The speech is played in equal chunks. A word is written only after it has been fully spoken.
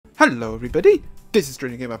Hello everybody, this is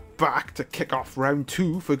Drinking Gamer back to kick off round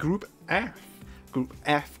 2 for Group F. Group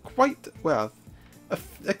F, quite, well,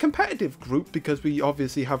 a competitive group because we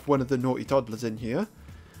obviously have one of the naughty toddlers in here.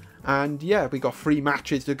 And yeah, we got 3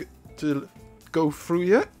 matches to go through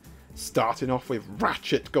here. Starting off with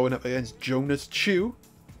Rachitt going up against Jonas Chew.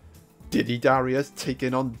 Diddy Darius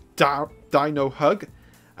taking on Dinohug.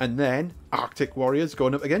 And then Arctic Warriors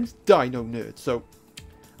going up against Dinonerd. So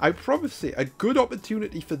I'd probably say a good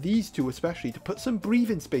opportunity for these two especially to put some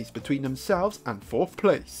breathing space between themselves and 4th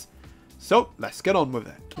place. So let's get on with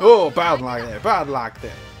it. Oh, bad lag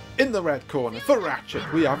there. In the red corner for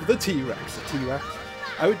Rachitt we have the T-Rex. The T-Rex,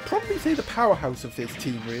 I would probably say the powerhouse of this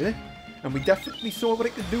team really. And we definitely saw what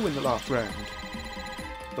it could do in the last round.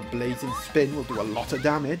 The blazing spin will do a lot of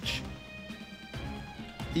damage.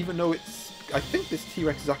 Even though it's, I think this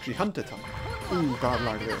T-Rex is actually Hunter type. Ooh, bad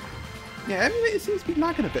lag there. Yeah, emulator seems to be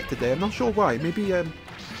lagging a bit today. I'm not sure why. Maybe,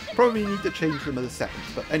 probably need to change some of the settings.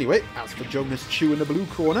 But anyway, as for Jonas Chew in the blue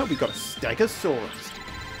corner, we got a Stegosaurus.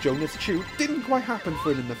 Jonas Chew didn't quite happen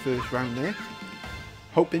for him in the first round there.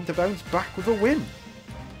 Hoping to bounce back with a win.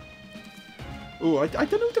 Oh, I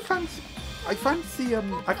don't know to fancy. I fancy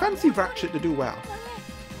Rachitt to do well.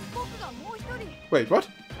 Wait, what?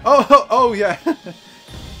 Oh yeah.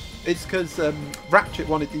 It's because Rachitt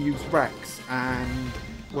wanted to use Rex, and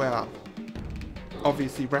well,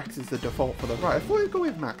 obviously Rex is the default for the right. I thought I'd go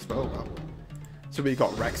with Max, but oh well. So we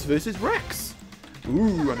got Rex versus Rex.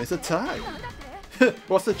 Ooh, and it's a tie.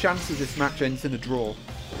 What's the chances this match ends in a draw?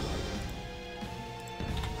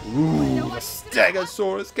 Ooh, the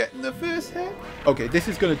Stegosaurus getting the first hit. Okay, this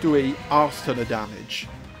is going to do a arse ton of damage.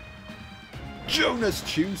 Jonas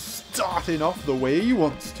Chew starting off the way he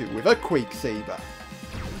wants to with a Quake Saber.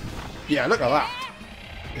 Yeah, look at that.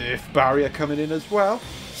 Earth Barrier coming in as well,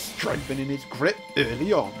 strengthening his grip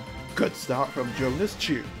early on. Good start from Jonas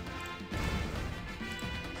Chew.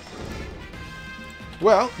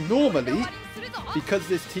 Well, normally, because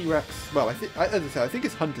this T-Rex, well, as I said, I think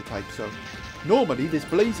it's Hunter type, so normally this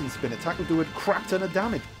blazing spin attack will do a crap ton of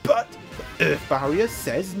damage, but the Earth Barrier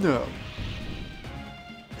says no.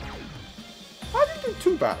 I didn't do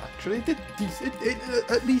too bad actually. It did decent.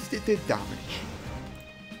 At least it did damage.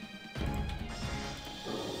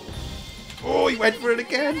 Oh, he went for it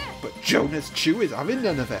again, but Jonas Chew is having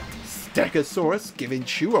none of it. Stegosaurus giving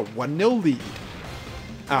Chew a 1-0 lead.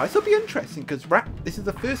 This will be interesting because this is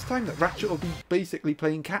the first time that Rachitt will be basically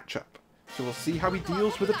playing catch-up. So we'll see how he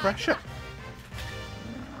deals with the pressure.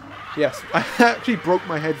 Yes, I actually broke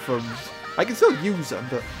my headphones. I can still use them,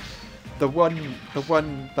 but the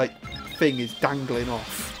one like thing is dangling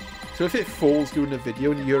off. So if it falls during the video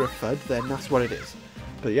and you hear a thud, then that's what it is.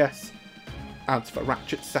 But yes. As for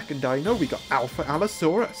Rachitt's second dino, we got Alpha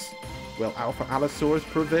Allosaurus. Will Alpha Allosaurus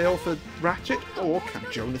prevail for Rachitt, or can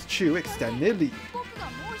Jonas Chew extend their lead?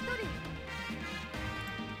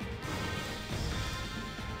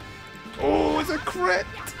 Oh, it's a crit!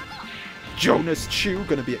 Jonas Chew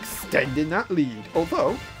going to be extending that lead.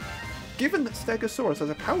 Although, given that Stegosaurus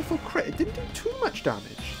has a powerful crit, it didn't do too much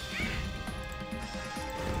damage.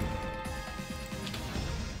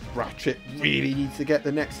 Rachitt really needs to get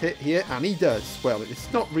the next hit here, and he does. Well,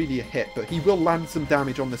 it's not really a hit, but he will land some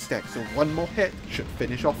damage on the steg, so one more hit should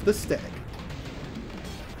finish off the steg.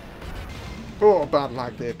 Oh, bad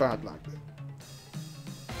lag there, bad lag there.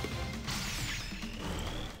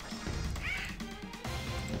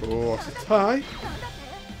 Oh, it's a tie.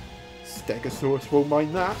 Stegosaurus won't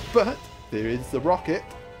mind that, but there is the rocket,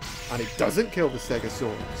 and it doesn't kill the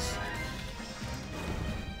Stegosaurus.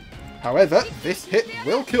 However, this hit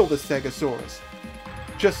will kill the Stegosaurus.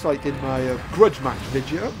 Just like in my grudge match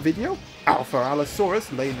video, Alpha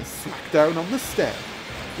Allosaurus laying a smackdown on the steg.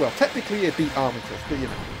 Well, technically it beat Armitage, but you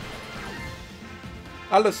know.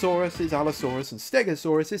 Allosaurus is Allosaurus and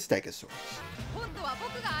Stegosaurus is Stegosaurus.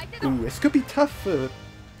 Ooh, this could be tough for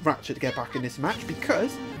Rachitt to get back in this match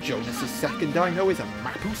because Jonas' second dino is a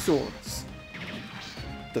Mapusaurus.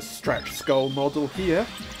 The stretch skull model here,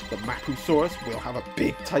 the Mapusaurus will have a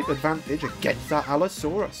big type advantage against that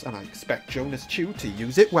Allosaurus, and I expect Jonas Chew to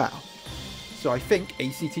use it well. So I think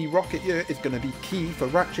ACT Rocket here is going to be key for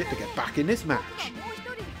Rachitt to get back in this match.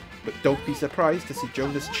 But don't be surprised to see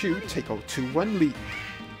Jonas Chew take a 2-1 lead.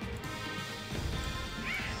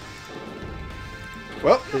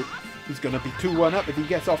 Well, he's going to be 2-1 up if he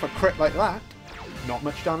gets off a crit like that. Not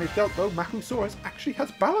much damage dealt though. Mapusaurus actually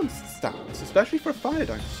has balanced stats, especially for a fire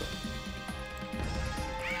dinosaur.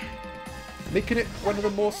 Making it one of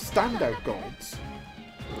the more standout gods.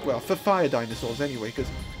 Well, for fire dinosaurs anyway,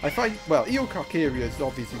 because I find, well, Eocarcharia is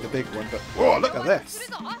obviously the big one, but oh, look at this.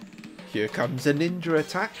 Here comes a ninja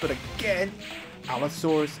attack, but again,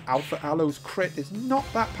 Allosaurus Alpha Allo's crit is not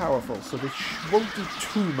that powerful, so this won't do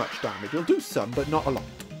too much damage. It'll do some, but not a lot.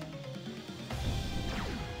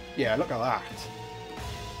 Yeah, look at that.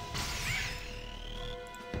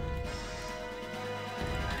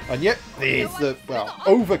 And yet, there's the, well,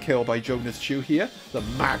 overkill by Jonas Chew here. The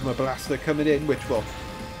Magma Blaster coming in, which will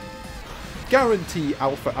guarantee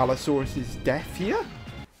Alpha Allosaurus' death here.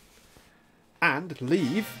 And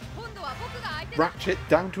leave Rachitt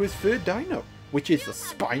down to his third dino, which is the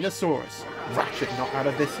Spinosaurus. Rachitt not out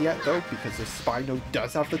of this yet, though, because the Spino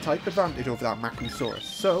does have the type advantage over that Mapusaurus.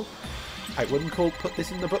 So, I wouldn't put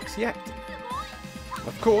this in the books yet.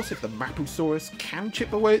 Of course, if the Mapusaurus can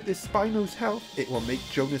chip away at this Spino's health, it will make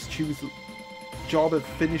Jonas Chew's job of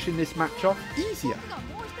finishing this match off easier.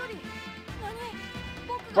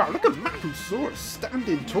 Wow, look at Mapusaurus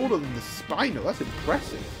standing taller than the Spino. That's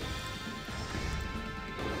impressive.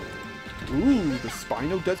 Ooh, the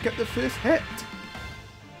Spino does get the first hit.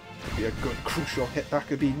 Could be a good crucial hit that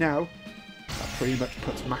could be now. That pretty much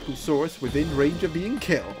puts Mapusaurus within range of being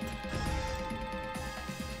killed.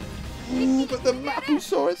 Ooh, but the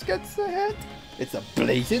Mapusaurus gets the hit. It's a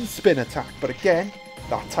blazing spin attack, but again,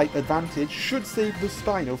 that type advantage should save the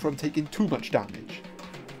Spino from taking too much damage.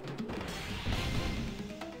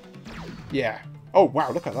 Yeah. Oh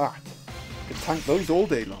wow, look at that. Can tank those all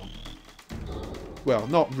day long. Well,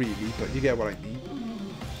 not really, but you get what I mean.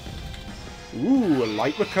 Ooh, a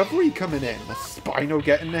light recovery coming in. The Spino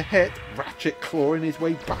getting the hit. Rachitt clawing his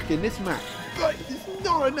way back in this match. But it's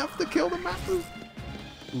not enough to kill the Mapu.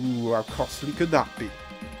 Ooh, how costly could that be?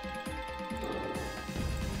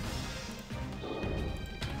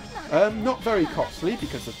 Not very costly,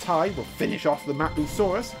 because the tie will finish off the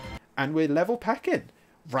Mapusaurus, and we're level pecking.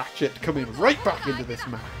 Rachitt coming right back into this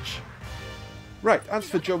match. Right, as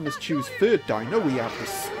for Jonas Chew's third dino, we have the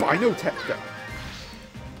Spinotector.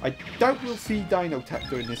 I doubt we'll see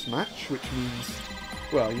Dinotector in this match, which means,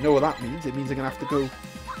 well, you know what that means. It means I'm going to have to go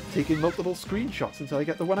taking multiple screenshots until I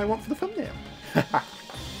get the one I want for the thumbnail.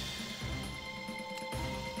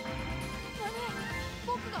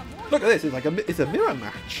 Look at this, it's a mirror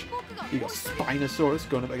match. You got Spinosaurus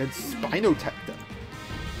going up against Spinotector.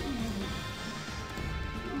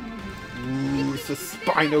 Ooh, so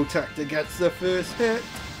Spinotector gets the first hit.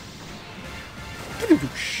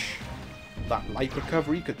 That light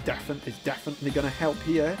recovery is definitely going to help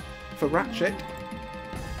here for Rachitt.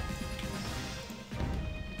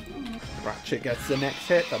 Rachitt gets the next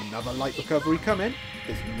hit. Another light recovery coming.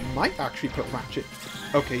 This might actually put Rachitt...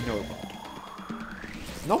 Okay, no it won't.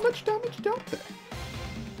 Not much damage dealt there.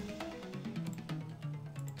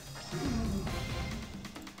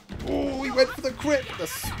 Oh, he went for the crit. The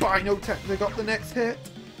Spinotector got the next hit.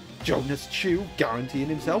 Jonas Chew guaranteeing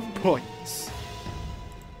himself points.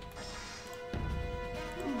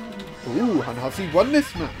 Ooh, and has he won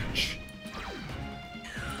this match?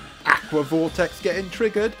 Aqua Vortex getting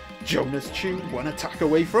triggered. Jonas Chew one attack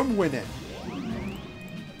away from winning.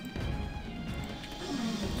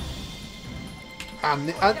 And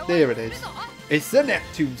there it is. It's the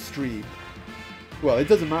Neptune stream. Well, it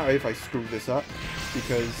doesn't matter if I screw this up,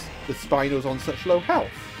 because the Spino's on such low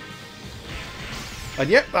health. And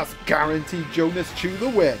yet, that's guaranteed Jonas Chew the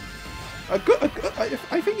win. I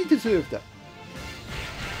think he deserved it.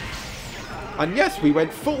 And yes, we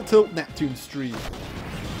went full tilt Neptune stream.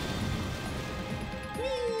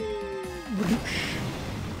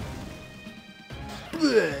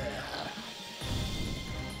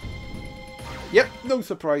 Yep, no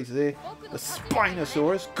surprise there. The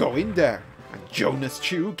Spinosaurus going down. And Jonas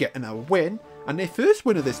Chew getting a win. And their first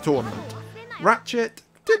win of this tournament. Rachitt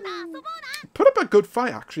didn't put up a good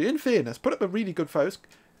fight, actually, in fairness. Put up a really good fight. It was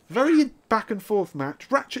a very back and forth match.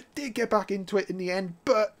 Rachitt did get back into it in the end,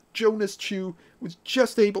 but Jonas Chew was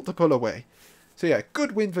just able to pull away. So yeah,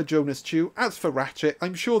 good win for Jonas Chew. As for Rachitt,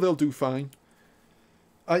 I'm sure they'll do fine.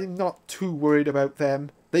 I'm not too worried about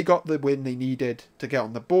them. They got the win they needed to get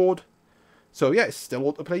on the board. So yeah, it's still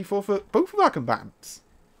all to play for both of our combatants.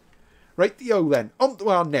 Rightio then, on to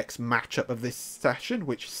our next matchup of this session,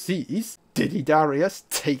 which sees Diddy Darius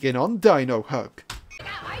taking on Dinohug.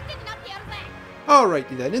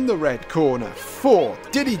 Alrighty then, in the red corner for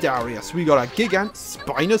Diddy Darius, we got a Gigant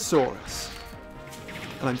Spinosaurus.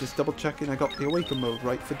 And I'm just double checking I got the Awaken mode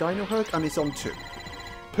right for Dinohug, and it's on 2.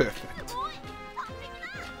 Perfect.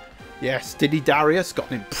 Yes, Diddy Darius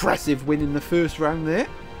got an impressive win in the first round there.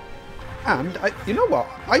 And, you know what?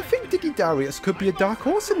 I think Diddy Darius could be a dark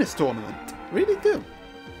horse in this tournament. Really do.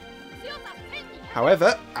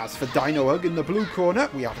 However, as for Dinohug in the blue corner,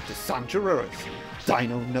 we have the Sancharuras.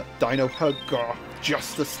 Dinohug got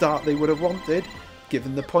just the start they would have wanted.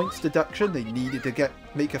 Given the points deduction, they needed to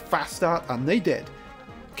make a fast start, and they did.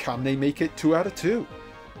 Can they make it 2 out of 2?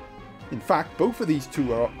 In fact, both of these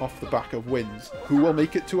two are off the back of wins. Who will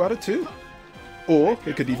make it 2 out of 2? Or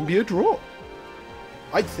it could even be a draw.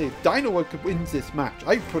 I'd say if Dinohug wins this match,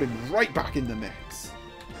 I'd put him right back in the mix.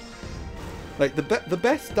 Like, the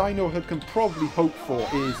best Dinohug can probably hope for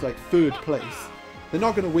is, like, 3rd place. They're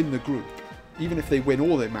not going to win the group, even if they win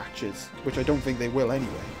all their matches, which I don't think they will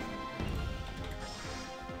anyway.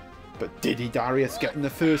 But Diddy Darius getting the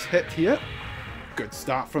first hit here. Good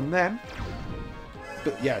start from them.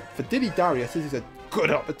 But yeah, for Diddy Darius, this is a good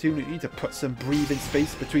opportunity to put some breathing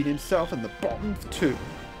space between himself and the bottom 2.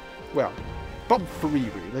 Well, bottom 3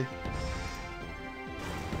 really.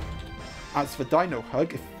 As for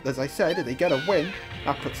Dinohug, as I said, if they get a win,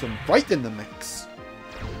 that puts them right in the mix.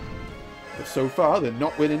 But so far, they're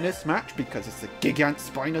not winning this match because it's the Gigant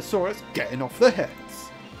Spinosaurus getting off the heads.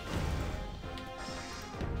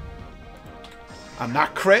 And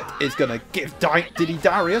that crit is going to give Diddy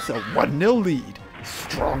Darius a 1-0 lead.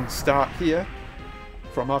 Strong start here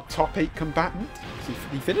from our top 8 combatant. So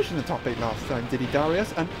he finished in the top 8 last time, Diddy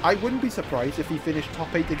Darius, and I wouldn't be surprised if he finished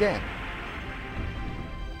top 8 again.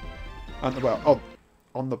 And well,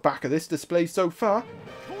 on the back of this display so far,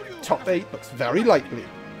 top 8 looks very likely.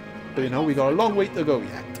 But you know, we got a long way to go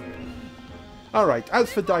yet. Alright,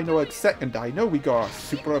 as for Dinohug's second dino, we got our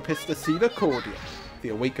Super Epistacida Cordia. The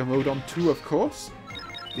Awaken mode on 2, of course.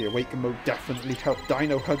 The Awaken mode definitely helped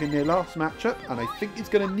Dinohug in their last matchup, and I think he's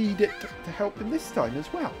going to need it to help him this time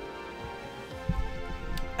as well.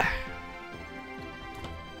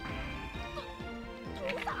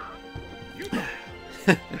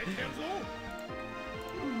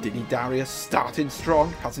 Diddy Darius starting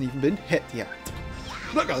strong, hasn't even been hit yet.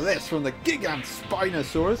 Look at this from the Gigant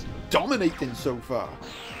Spinosaurus, dominating so far.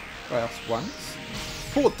 Well, that's once.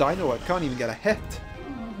 Poor Dinohug can't even get a hit.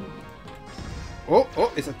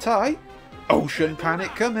 Oh, it's a tie. Ocean Panic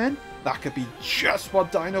come in. That could be just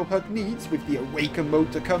what Dinohug needs with the Awaken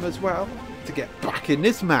mode to come as well to get back in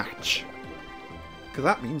this match. Because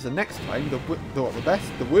that means the next time, the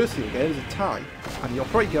worst he'll get is a tie, and he'll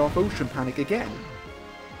probably get off Ocean Panic again.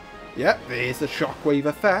 Yep, there's the Shockwave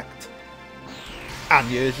effect. And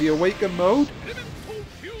here's the Awaken mode.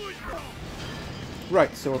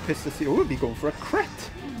 Right, so Epistacida will be going for a crit.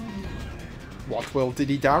 What will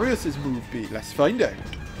Diddy Darius's move be? Let's find out.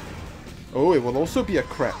 Oh, it will also be a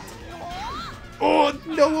crit. Oh,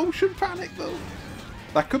 no Ocean Panic though.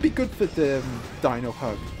 That could be good for the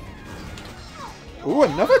Dinohug. Oh,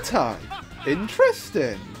 another tie.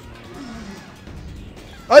 Interesting.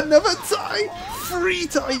 Another tie. 3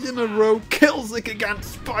 ties in a row. Kills the Gigant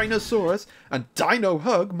Spinosaurus. And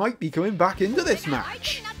Dinohug might be coming back into this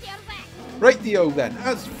match. Rightio then,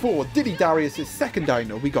 as for Diddy Darius' second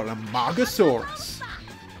dino, we got a Margosaurus.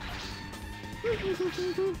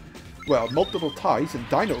 Well, multiple ties, and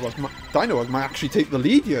Dinohug might actually take the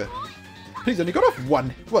lead here. He's only got off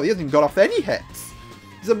 1. Well, he hasn't even got off any hits.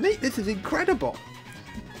 This is incredible.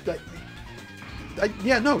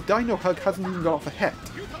 Yeah, no, Dinohug hasn't even got off a hit.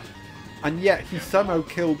 And yet, he somehow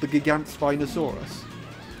killed the Gigant Spinosaurus.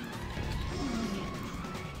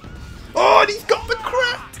 Oh, and he's got the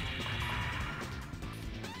crit!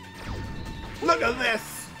 Look at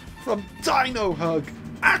this! From Dinohug!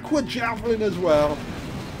 Aqua Javelin as well!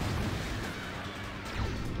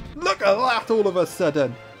 Look at that all of a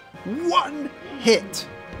sudden! 1 hit!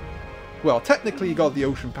 Well, technically he got the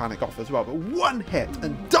Ocean Panic off as well, but 1 hit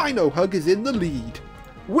and Dinohug is in the lead!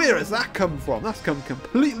 Where has that come from? That's come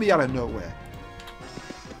completely out of nowhere.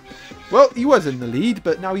 Well, he was in the lead,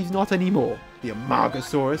 but now he's not anymore. The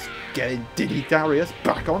Amargasaurus getting Diddy Darius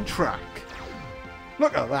back on track.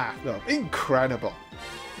 Look at that, though. Incredible.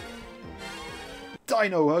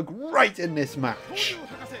 Dinohug right in this match.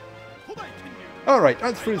 Alright,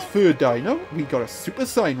 as for his third dino, we got a Super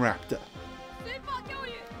Saiyan Raptor.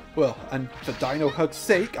 Well, and for Dinohug's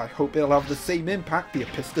sake, I hope it'll have the same impact the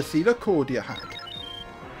Epistacida Cordia had.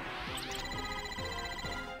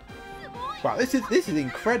 Wow, this is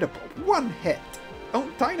incredible. 1 hit. Oh,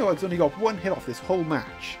 Dinohug's only got 1 hit off this whole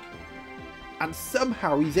match. And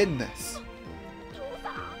somehow he's in this.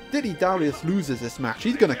 Diddy Darius loses this match,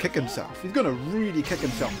 he's going to kick himself. He's going to really kick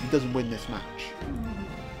himself if he doesn't win this match.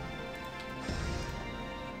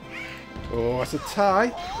 Oh, it's a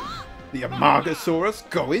tie. The Amargasaurus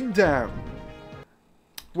going down.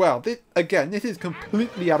 Well, again, this is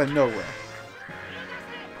completely out of nowhere.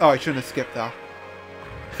 Oh, I shouldn't have skipped that.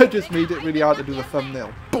 I just made it really hard to do the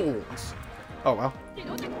thumbnail. Balls. Oh well.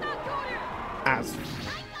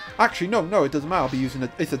 Actually, no, it doesn't matter. I'll be using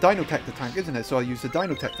it's a Dinotector tank, isn't it? So I'll use the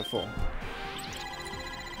Dinotector form.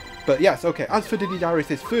 But yes, okay, as for Diddy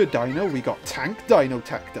Darius' third dino, we got Tank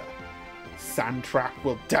Dinotector. Sand Trap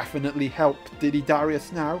will definitely help Diddy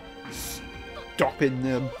Darius now, stopping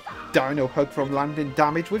Dinohug from landing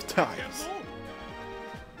damage with tires.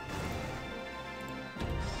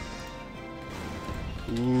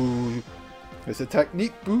 Ooh, there's a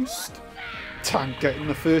technique boost. Tank getting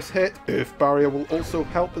the first hit. Earth Barrier will also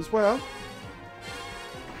help as well.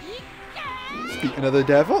 Speaking of the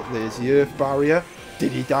devil, there's the Earth Barrier.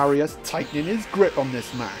 Diddy Darius tightening his grip on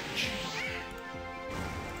this match.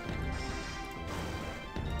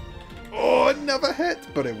 Oh, another hit,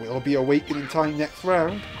 but it will be awakening time next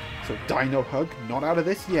round. So Dinohug not out of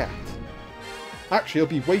this yet. Actually, it'll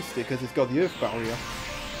be wasted because it's got the Earth Barrier.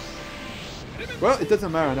 Well, it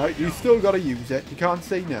doesn't matter now. You still got to use it. You can't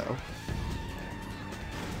say no.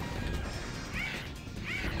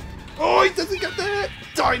 Oh, he doesn't get the hit.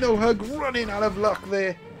 Dinohug running out of luck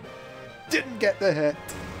there. Didn't get the hit.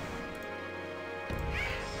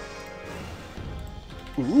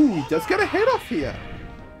 Ooh, he does get a hit off here.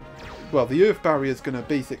 Well, the Earth Barrier is going to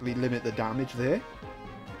basically limit the damage there.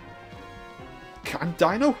 Can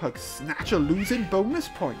Dinohug snatch a losing bonus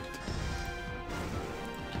point?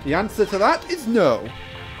 The answer to that is no.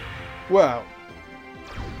 Well,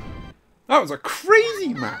 that was a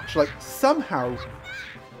crazy match. Like, somehow,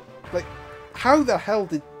 like, how the hell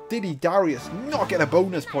did Diddy Darius not get a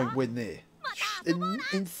bonus point win there?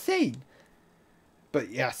 Insane. But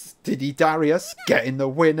yes, Diddy Darius getting the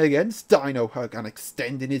win against Dinohug and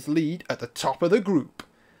extending his lead at the top of the group.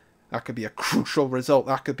 That could be a crucial result,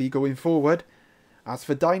 that could be going forward. As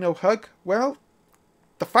for Dinohug, well,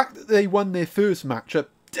 the fact that they won their first matchup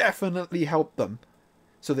definitely helped them.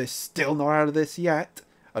 So they're still not out of this yet.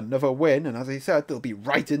 Another win, and as I said, they'll be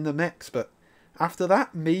right in the mix. But after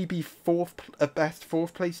that, maybe a best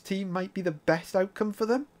fourth place team might be the best outcome for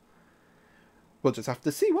them. We'll just have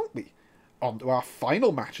to see, won't we? On to our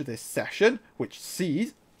final match of this session, which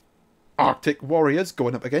sees Arctic Warriors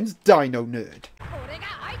going up against Dinonerd.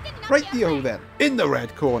 Rightio then, in the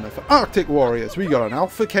red corner for Arctic Warriors, we got an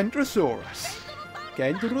Alpha Kentrosaurus.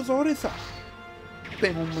 Kentrosaurus.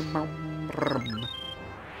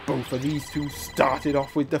 Both of these two started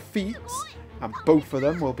off with defeats, and both of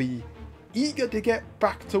them will be eager to get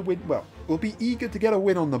back to win. Well, will be eager to get a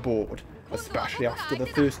win on the board, especially after the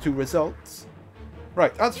first two results.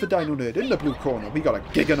 Right, as for Dinonerd, in the blue corner, we got a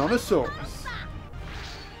Giganotosaurus.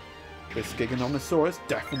 This Giganotosaurus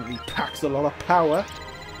definitely packs a lot of power,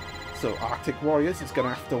 so Arctic Warriors is going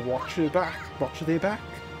to have to watch their back.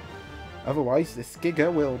 Otherwise, this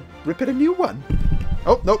Giga will rip it a new one.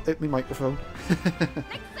 Oh, no, hit my microphone.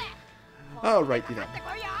 Alrighty then.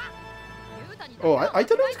 Oh, I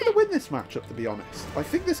don't know who's going to win this matchup, to be honest. I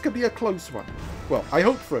think this could be a close one. Well, I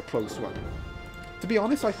hope for a close one. To be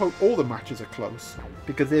honest, I hope all the matches are close,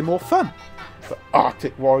 because they're more fun. But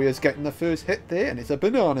Arctic Warriors getting the first hit there, and it's a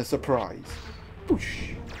banana surprise.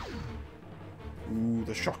 Boosh. Ooh,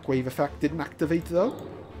 the shockwave effect didn't activate, though.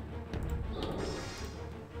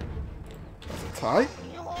 That's a tie.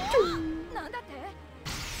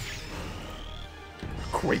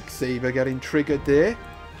 Quake Saber getting triggered there.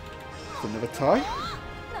 That's another tie.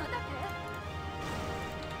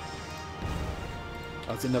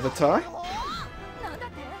 That's another tie.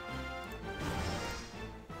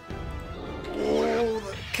 Oh,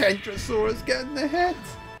 the Kentrosaurus getting the hit.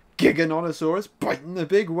 Giganotosaurus biting the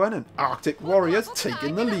big one, and Arctic Warriors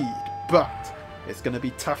taking the lead. But it's going to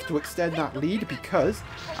be tough to extend that lead because,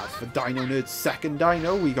 as for Dinonerd's second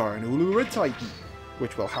dino, we got an Ulura Titan,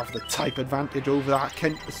 which will have the type advantage over that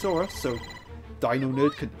Kentrosaurus, so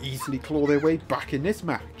Dinonerd can easily claw their way back in this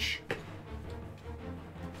match.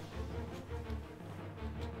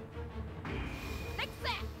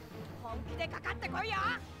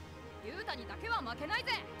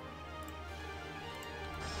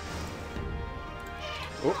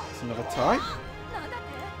 Oh, it's another tie.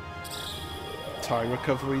 Tie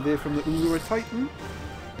recovery there from the Ulura Titan.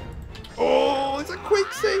 Oh, it's a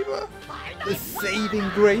Quake Saber! The saving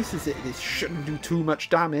grace is that this shouldn't do too much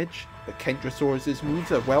damage. But Kentrosaurus'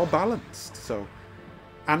 moves are well balanced, so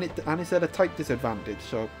and it's at a type disadvantage,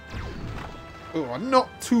 so oh,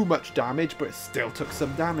 not too much damage, but it still took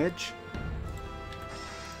some damage.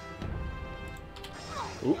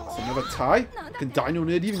 Oh, it's another tie. Can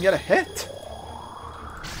Dinonerd even get a hit?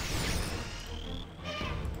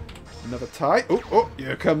 Another tie. Oh, oh,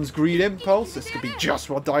 here comes Green Impulse. This could be just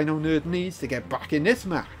what Dinonerd needs to get back in this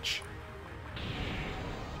match.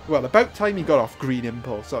 Well, about time he got off Green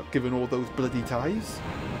Impulse, given all those bloody ties.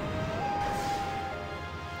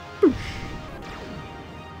 Boosh.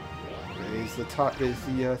 There's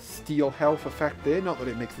the steel health effect there, not that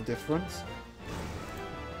it makes a difference.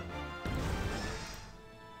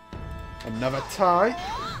 another tie.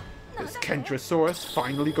 Is Kentrosaurus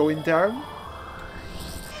finally going down?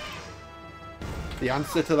 The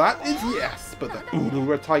answer to that is yes, but the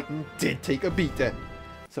Outtro Titan did take a beating.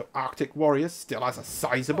 So Arctic Warriors still has a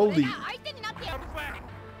sizable lead.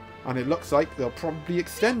 And it looks like they'll probably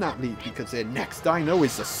extend that lead because their next dino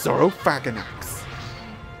is the Saurophaganax.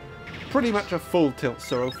 Pretty much a full tilt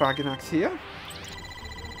Saurophaganax here.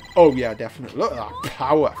 Oh yeah, definitely. Look at that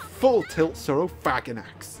power. Full tilt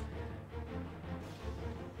Saurophaganax.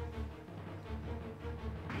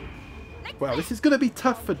 Well, this is going to be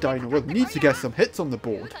tough for Dinonerd. We need to get some hits on the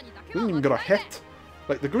board. We haven't even got a hit.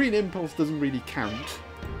 Like, the green impulse doesn't really count.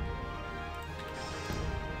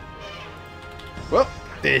 Well,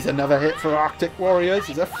 there's another hit for Arctic Warriors.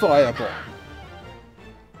 It's a fireball.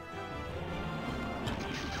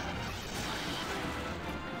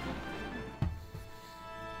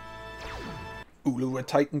 Outtro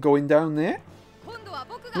Titan going down there.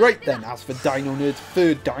 Right then, as for Dinonerd's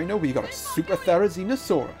third dino, we got a Super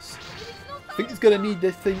Therizinosaurus. I think it's going to need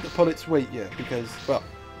this thing to pull its weight here because, well,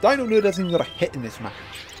 Dinonerd hasn't even got a hit in this match.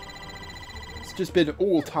 It's just been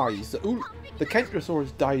all ties. The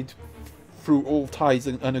Kentrosaurus died through all ties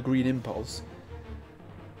and a green impulse.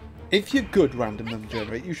 If you're good random number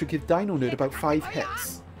generate, you should give Dinonerd about 5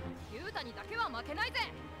 hits.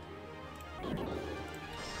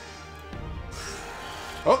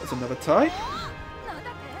 Oh, it's another tie.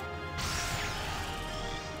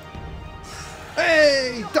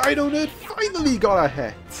 Hey! Dinonerd finally got a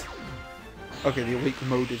hit! Okay, the awake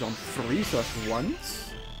mode is on 3, so that's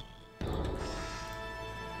once.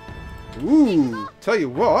 Ooh, tell you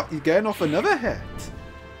what, he's getting off another hit.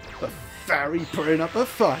 The fairy putting up a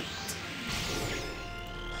fight.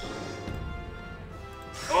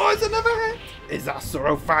 Oh, it's another hit! Is that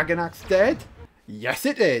Saurophaganax dead? Yes,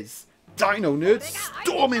 it is. Dinonerd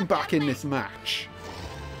storming back in this match.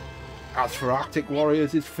 As for Arctic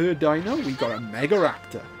Warriors' third dino, we got a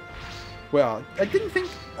Megaraptor. Well, I didn't think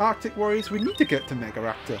Arctic Warriors would need to get to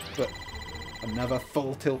Megaraptor, but another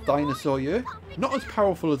full tilt dinosaur here. Not as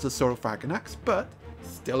powerful as the Saurophaganax, but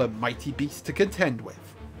still a mighty beast to contend with.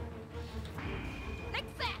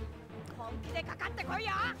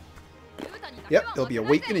 Yep, there'll be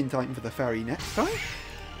awakening time for the fairy next time.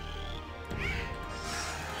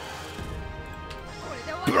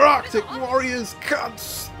 But Arctic Warriors can't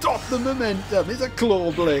stop the momentum. It's a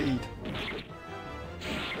claw blade.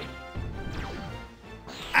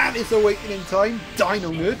 And it's awakening time.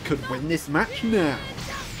 Dinonerd could win this match now.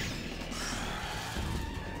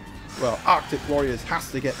 Well, Arctic Warriors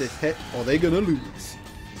has to get this hit or they're going to lose.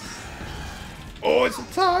 Oh, it's a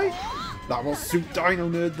tie. That will suit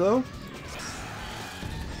Dinonerd though.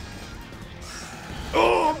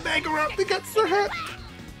 Oh, Megaraptor gets the hit.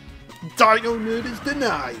 Dinonerd is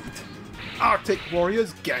denied. Arctic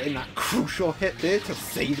Warriors getting that crucial hit there to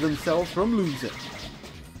save themselves from losing.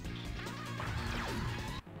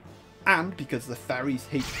 And because the fairy's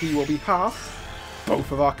HP will be half,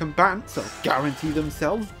 both of our combatants will guarantee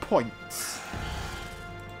themselves points.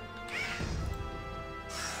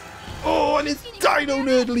 Oh, and it's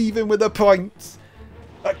Dinonerd leaving with the points.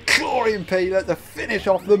 A claw impaler to finish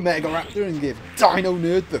off the Megaraptor and give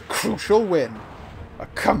Dinonerd the crucial win. A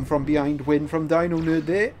come from behind win from Dinonerd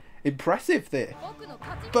there. Impressive there.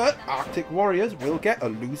 But Arctic Warriors will get a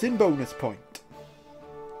losing bonus point.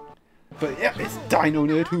 But yeah, it's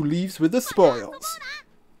Dinonerd who leaves with the spoils.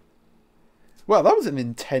 Well, that was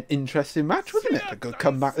an interesting match, wasn't it? A good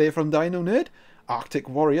comeback there from Dinonerd. Arctic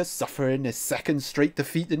Warriors suffering their second straight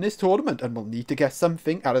defeat in this tournament and will need to get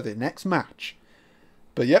something out of their next match.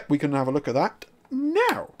 But yep, we can have a look at that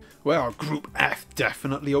now. Well, Group F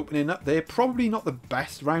definitely opening up there. Probably not the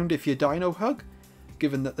best round if you're Dinohug,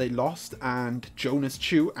 given that they lost and Jonas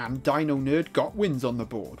Chew and Dinonerd got wins on the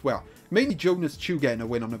board. Well, mainly Jonas Chew getting a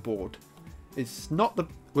win on the board. It's not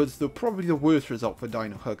probably the worst result for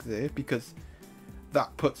Dinohug there, because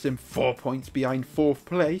that puts him 4 points behind 4th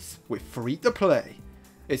place with 3 to play.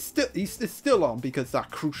 He's still on because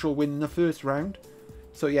that crucial win in the first round.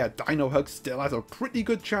 So yeah, Dinohug still has a pretty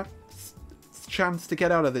good chance to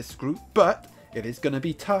get out of this group, but it is going to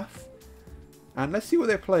be tough. And let's see what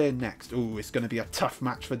they're playing next. Ooh, it's going to be a tough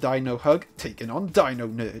match for Dinohug taking on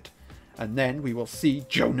Dinonerd. And then we will see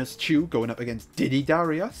Jonas Chew going up against Diddy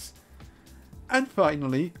Darius. And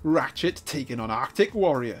finally, Rachitt taking on Arctic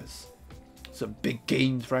Warriors. Some big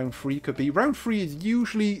games round 3 could be. Round 3 is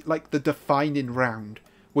usually like the defining round,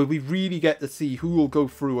 where we really get to see who will go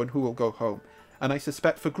through and who will go home. And I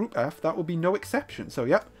suspect for Group F that will be no exception. So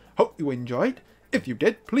yep, hope you enjoyed. If you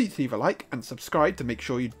did, please leave a like and subscribe to make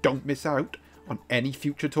sure you don't miss out on any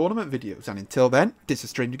future tournament videos. And until then, this is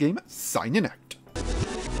Stranger Gamer signing out.